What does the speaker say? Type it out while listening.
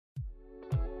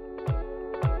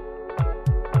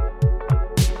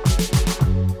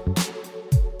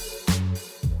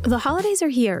The holidays are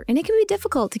here, and it can be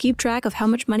difficult to keep track of how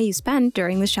much money you spend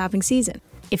during the shopping season.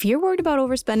 If you're worried about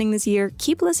overspending this year,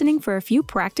 keep listening for a few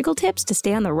practical tips to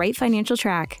stay on the right financial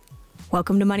track.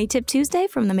 Welcome to Money Tip Tuesday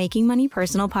from the Making Money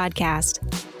Personal podcast.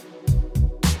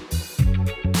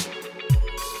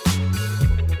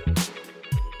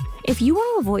 If you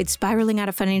want to avoid spiraling out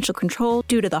of financial control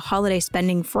due to the holiday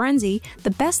spending frenzy,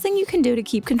 the best thing you can do to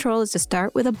keep control is to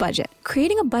start with a budget.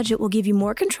 Creating a budget will give you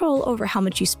more control over how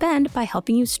much you spend by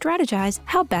helping you strategize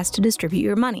how best to distribute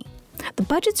your money. The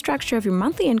budget structure of your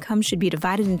monthly income should be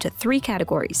divided into 3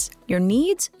 categories: your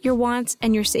needs, your wants,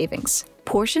 and your savings.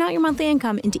 Portion out your monthly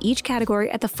income into each category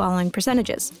at the following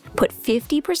percentages. Put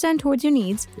 50% towards your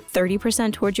needs,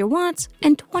 30% towards your wants,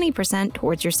 and 20%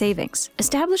 towards your savings.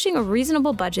 Establishing a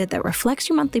reasonable budget that reflects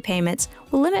your monthly payments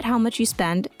will limit how much you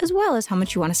spend as well as how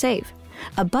much you want to save.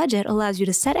 A budget allows you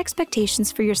to set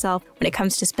expectations for yourself when it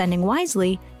comes to spending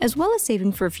wisely, as well as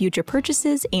saving for future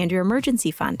purchases and your emergency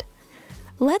fund.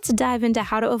 Let's dive into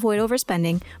how to avoid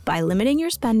overspending by limiting your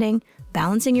spending,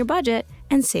 balancing your budget,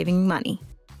 and saving money.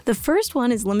 The first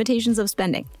one is limitations of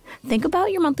spending. Think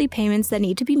about your monthly payments that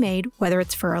need to be made, whether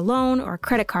it's for a loan or a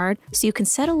credit card, so you can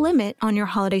set a limit on your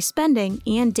holiday spending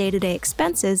and day-to-day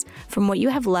expenses from what you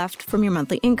have left from your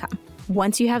monthly income.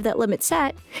 Once you have that limit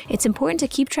set, it's important to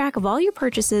keep track of all your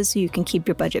purchases so you can keep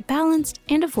your budget balanced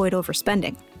and avoid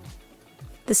overspending.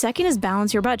 The second is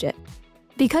balance your budget.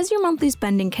 Because your monthly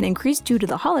spending can increase due to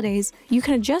the holidays, you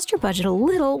can adjust your budget a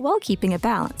little while keeping it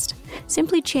balanced.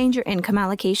 Simply change your income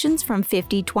allocations from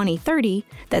 50-20-30,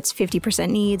 that's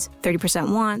 50% needs,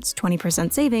 30% wants,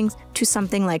 20% savings, to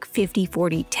something like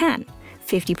 50-40-10,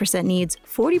 50% needs,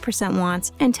 40%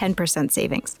 wants, and 10%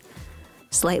 savings.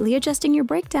 Slightly adjusting your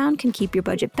breakdown can keep your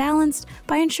budget balanced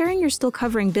by ensuring you're still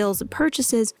covering bills and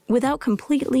purchases without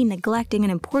completely neglecting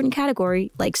an important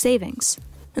category like savings.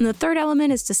 And the third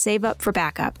element is to save up for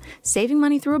backup. Saving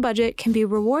money through a budget can be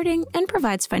rewarding and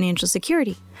provides financial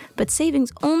security, but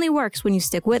savings only works when you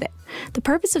stick with it. The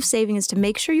purpose of saving is to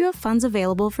make sure you have funds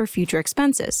available for future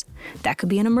expenses. That could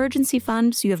be an emergency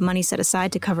fund, so you have money set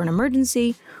aside to cover an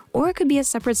emergency, or it could be a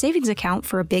separate savings account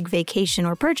for a big vacation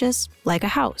or purchase, like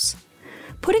a house.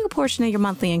 Putting a portion of your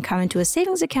monthly income into a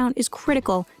savings account is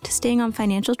critical to staying on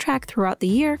financial track throughout the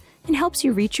year and helps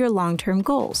you reach your long-term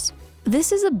goals.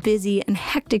 This is a busy and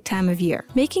hectic time of year,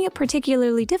 making it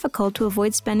particularly difficult to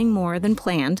avoid spending more than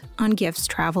planned on gifts,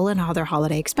 travel, and other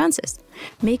holiday expenses.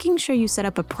 Making sure you set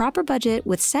up a proper budget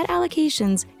with set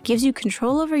allocations gives you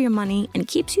control over your money and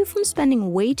keeps you from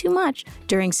spending way too much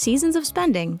during seasons of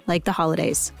spending like the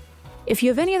holidays. If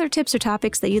you have any other tips or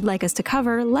topics that you'd like us to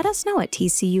cover, let us know at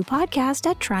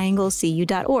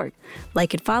tcupodcast@trianglecu.org.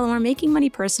 Like and follow our Making Money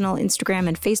Personal Instagram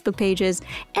and Facebook pages,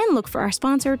 and look for our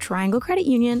sponsor, Triangle Credit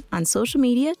Union, on social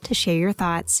media to share your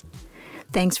thoughts.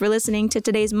 Thanks for listening to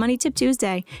today's Money Tip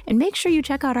Tuesday, and make sure you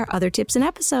check out our other tips and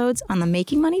episodes on the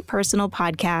Making Money Personal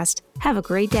podcast. Have a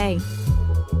great day.